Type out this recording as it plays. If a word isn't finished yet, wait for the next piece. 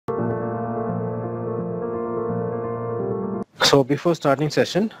So before starting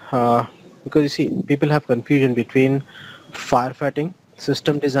session, because you see, people have confusion between firefighting,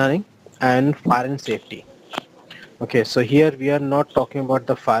 system designing, and fire and safety. Okay, so here we are not talking about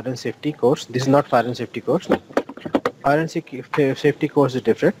the fire and safety course. This is not fire and safety course. Fire and safety course is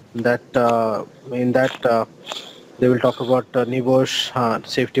different. That in that they will talk about NIBOSH,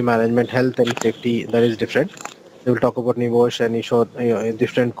 safety management, health and safety. That is different. They will talk about NIBOSH and issue a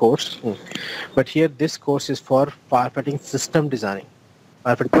different course. But here this course is for firefighting system designing.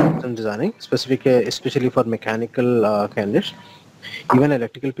 Firefighting system designing, especially for mechanical candidates. Even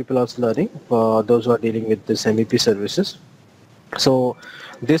electrical people also learning. For those who are dealing with this M.E.P services. So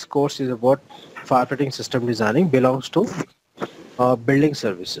this course is about firefighting system designing. Belongs to building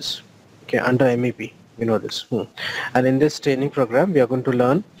services. Okay, under M.E.P. You know this. And in this training program, we are going to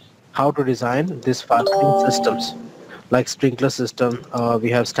learn how to design these firefighting systems, like sprinkler system. We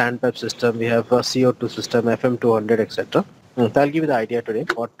have standpipe system. We have a CO2 system, FM200, etc. So I'll give you the idea today.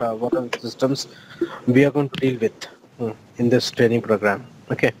 What are the systems we are going to deal with in this training program.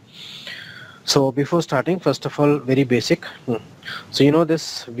 Okay. So before starting, first of all, very basic. So you know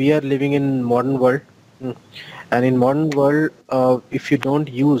this, we are living in modern world, and in modern world, if you don't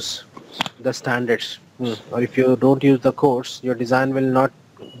use the standards or if you don't use the codes, your design will not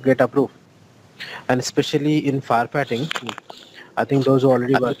get approved. And especially in firefighting, I think those who are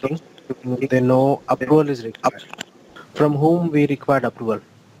already working, they know approval is required. From whom we required approval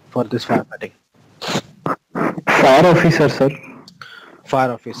for this firefighting? Fire officer, sir.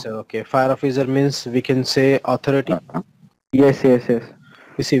 Fire officer. Okay, fire officer means we can say authority. Yes, yes, yes.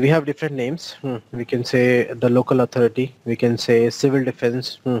 You see, we have different names. We can say the local authority. We can say civil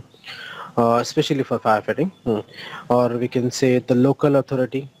defense, especially for firefighting. Or we can say the local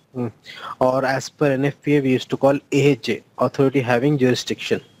authority. Or as per NFPA, we used to call AHJ, authority having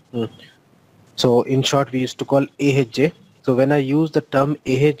jurisdiction. So in short, we used to call AHJ. So when I use the term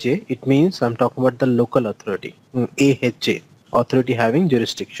AHJ, it means I'm talking about the local authority. AHJ, authority having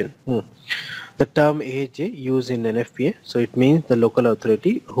jurisdiction. The term AHJ used in NFPA, so it means the local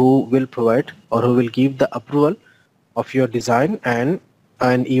authority who will provide or who will give the approval of your design, and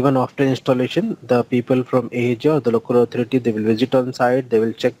even after installation, the people from AHJ or the local authority, they will visit on site, they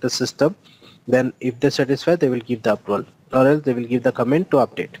will check the system, then if they satisfy, they will give the approval, or else they will give the comment to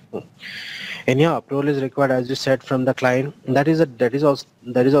update. Anyhow, approval is required, as you said, from the client. That is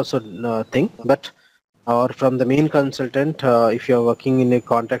also thing, but or from the main consultant. If you are working in a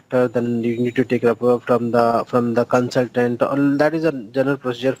contractor, then you need to take approval from the consultant. That is a general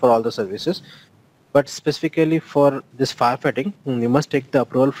procedure for all the services. But specifically for this firefighting, you must take the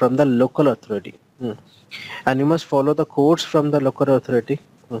approval from the local authority, and you must follow the codes from the local authority.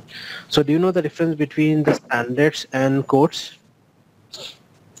 So do you know the difference between the standards and codes?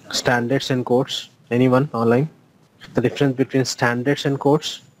 Standards and codes. Anyone online? The difference between standards and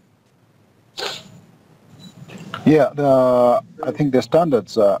codes? Yeah, I think the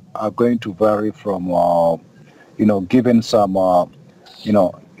standards are going to vary from, given some,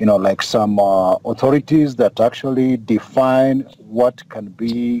 like some authorities that actually define what can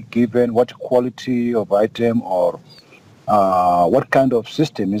be given, what quality of item or what kind of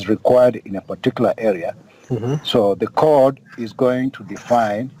system is required in a particular area. So the code is going to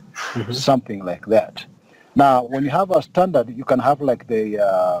define something like that. Now, when you have a standard, you can have like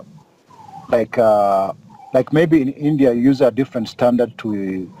the like maybe in India you use a different standard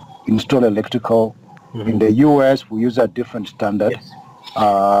to install electrical. In the US we use a different standard. Yes.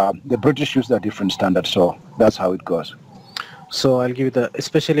 The British use a different standard, so that's how it goes. So I'll give you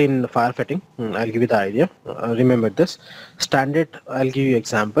especially in firefighting, I'll give you the idea. Remember this standard. I'll give you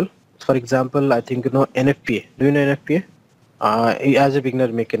example. For example, I think you know NFPA. Do you know NFPA? As a beginner,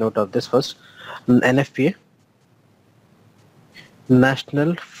 make a note of this first. NFPA,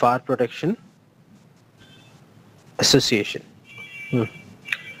 National Fire Protection Association.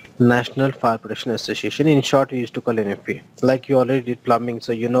 National Fire Protection Association. In short, we used to call NFPA. Like you already did plumbing,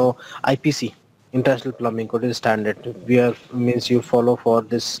 so you know IPC, International Plumbing Code, is standard. Means you follow for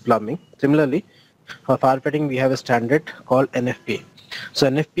this plumbing. Similarly, for firefighting, we have a standard called NFPA. So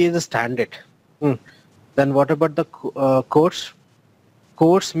NFPA is a standard. Then what about the codes?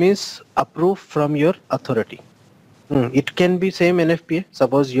 Codes means approved from your authority. It can be same NFPA.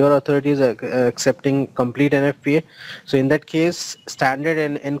 Suppose your authority is accepting complete NFPA. So in that case, standard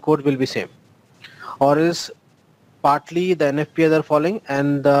and code will be same. Or is partly the NFPA they are following,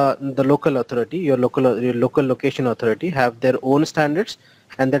 and the local authority, your local location authority, have their own standards,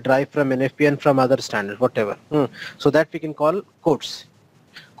 and they derive from NFPA and from other standards, whatever. So that we can call codes.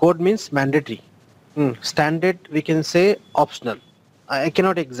 Code means mandatory. Standard we can say optional. I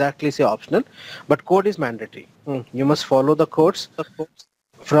cannot exactly say optional, but code is mandatory. You must follow the codes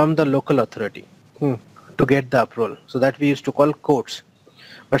from the local authority to get the approval. So that we used to call codes.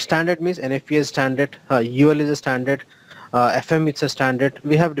 But standard means NFPA is standard, UL is a standard, FM it's a standard.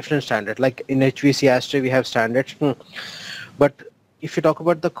 We have different standard. Like in HVC Ashtray we have standards. But if you talk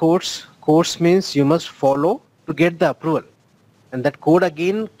about the codes means you must follow to get the approval. And that code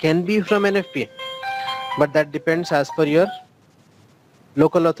again can be from NFPA. But that depends as per your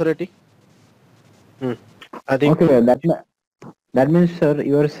local authority. I think. Okay, that means, sir,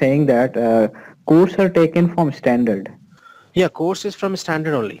 you are saying that courses are taken from standard. Yeah, course is from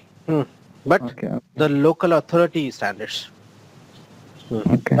standard only. But Okay. the local authority standards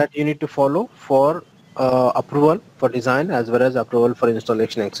Okay. that you need to follow for approval for design as well as approval for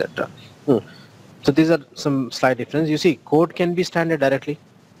installation, etc. So these are some slight difference. You see, code can be standard directly.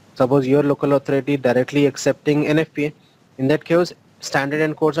 Suppose your local authority directly accepting NFPA. In that case, standard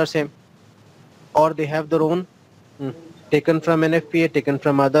and codes are same. Or they have their own taken from NFPA, taken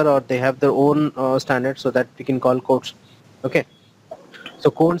from other, or they have their own standards, so that we can call codes. Okay. So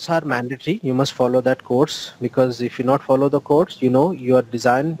codes are mandatory. You must follow that codes, because if you not follow the codes, you know your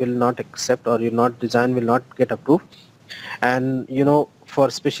design will not accept, or your design will not get approved. And you know, for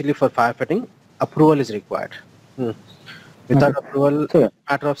especially for firefighting, approval is required. Without approval,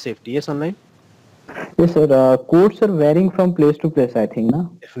 matter of safety. Yes, online. Yes, sir. Codes are varying from place to place, I think,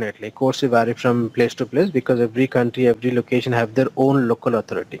 no? Definitely, codes will vary from place to place, because every country, every location have their own local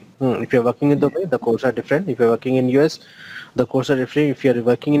authority. If you're working in Dubai, the codes are different. If you're working in US, the codes are different. If you're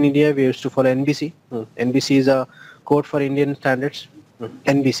working in India, we used to follow NBC. NBC is a code for Indian standards.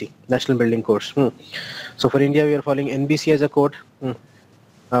 NBC, National Building Codes. So for India, we are following NBC as a code.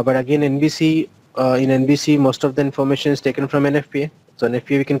 But again, NBC, in NBC, most of the information is taken from NFPA. So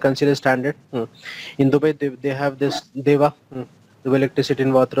NFPA we can consider standard. In Dubai, they have this DEWA, Dubai Electricity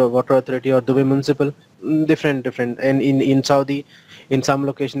and Water Authority, or Dubai Municipal. Different. And in Saudi, in some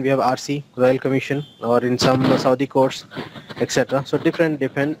location we have RC, Royal Commission, or in some Saudi courts, etc. So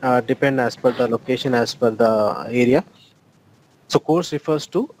depend as per the location, as per the area. So course refers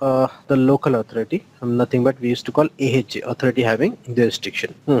to the local authority, nothing but we used to call AHJ, authority having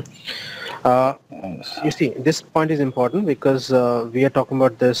jurisdiction. You see, this point is important because we are talking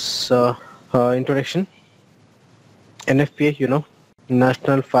about this introduction. NFPA, you know,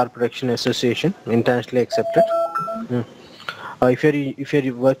 National Fire Protection Association, internationally accepted. If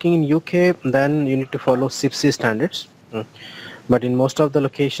you're working in UK, then you need to follow SIPC standards. But in most of the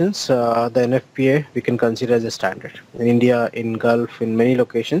locations, the NFPA we can consider as a standard. In India, in Gulf, in many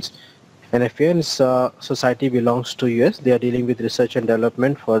locations, NFPA and society belongs to US. They are dealing with research and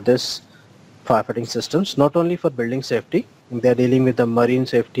development for this firefighting systems, not only for building safety. They are dealing with the marine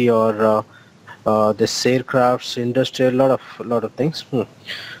safety, or the aircrafts, industrial, lot of things.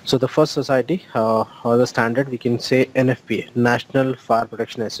 So the first society or the standard we can say NFPA, National Fire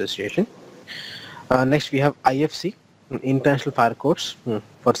Protection Association. Next we have IFC, International Fire Codes.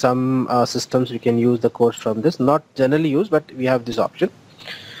 For some systems we can use the codes from this, not generally used, but we have this option.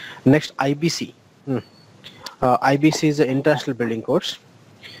 Next IBC. IBC is the International Building Codes.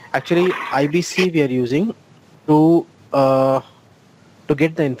 Actually IBC we are using to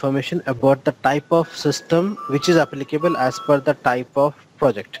get the information about the type of system which is applicable as per the type of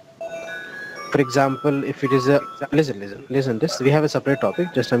project. For example, if it is a listen this, we have a separate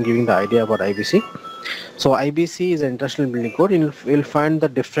topic, just I'm giving the idea about IBC. So IBC is an International Building Code. You'll find the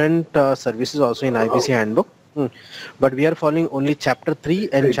different services also in IBC handbook. But we are following only chapter 3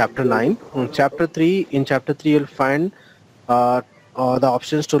 and chapter 9. In chapter 3 you'll find the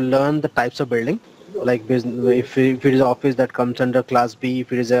options to learn the types of building, like business, if it is office, that comes under class B.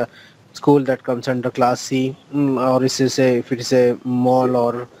 If it is a school, that comes under class C. Or if it is a mall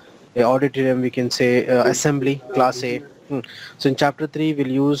or a auditorium, we can say assembly, class A. So in chapter 3 we'll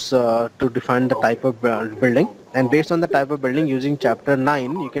use to define the type of building, and based on the type of building, using chapter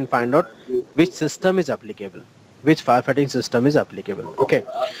 9 you can find out which system is applicable, which firefighting system is applicable. Okay,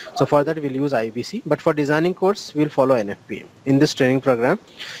 so for that we'll use IBC, but for designing course we'll follow NFPA. In this training program,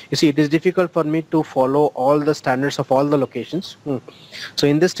 you see, it is difficult for me to follow all the standards of all the locations. So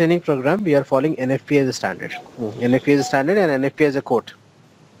in this training program we are following NFPA as a standard. NFPA as a standard and NFPA as a code.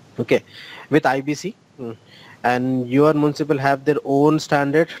 Okay, with IBC. And your municipal have their own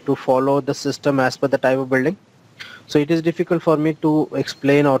standard to follow the system as per the type of building. So it is difficult for me to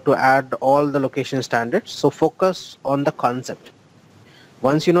explain or to add all the location standards. So focus on the concept.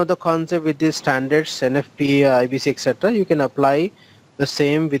 Once you know the concept with these standards, NFP, IBC, etc., you can apply the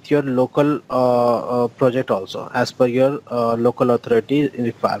same with your local project also, as per your local authority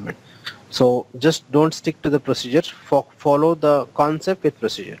requirement. So just don't stick to the procedure. Follow the concept with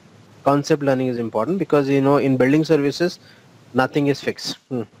procedure. Concept learning is important because in building services, nothing is fixed.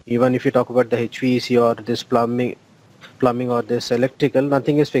 Even if you talk about the HVAC or this plumbing or this electrical,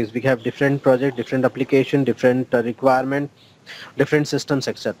 nothing is fixed. We have different project, different application, different requirement, different systems,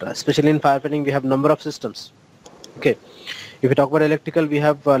 etc. Especially in firefighting, we have number of systems. Okay. If you talk about electrical, we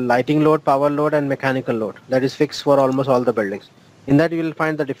have lighting load, power load, and mechanical load. That is fixed for almost all the buildings. In that, you will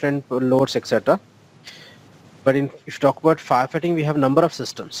find the different loads, etc. But if you talk about firefighting, we have number of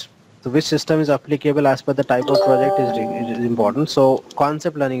systems. So which system is applicable as per the type of project is important. So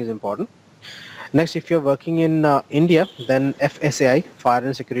concept learning is important. Next, if you're working in India, then FSAI, Fire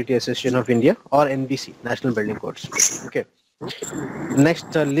and Security Association of India, or NBC, National Building Codes. Okay.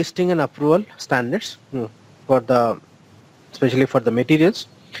 Next, listing and approval standards for the, especially for the materials.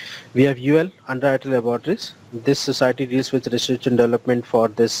 We have UL, Underwriter Laboratories. This society deals with research and development for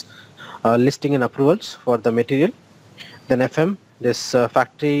this listing and approvals for the material. Then FM, this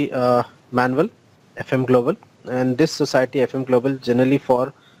factory manual, FM Global, and this society FM Global generally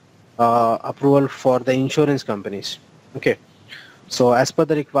for approval for the insurance companies. Okay, so as per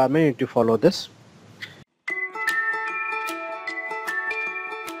the requirement, you need to follow this.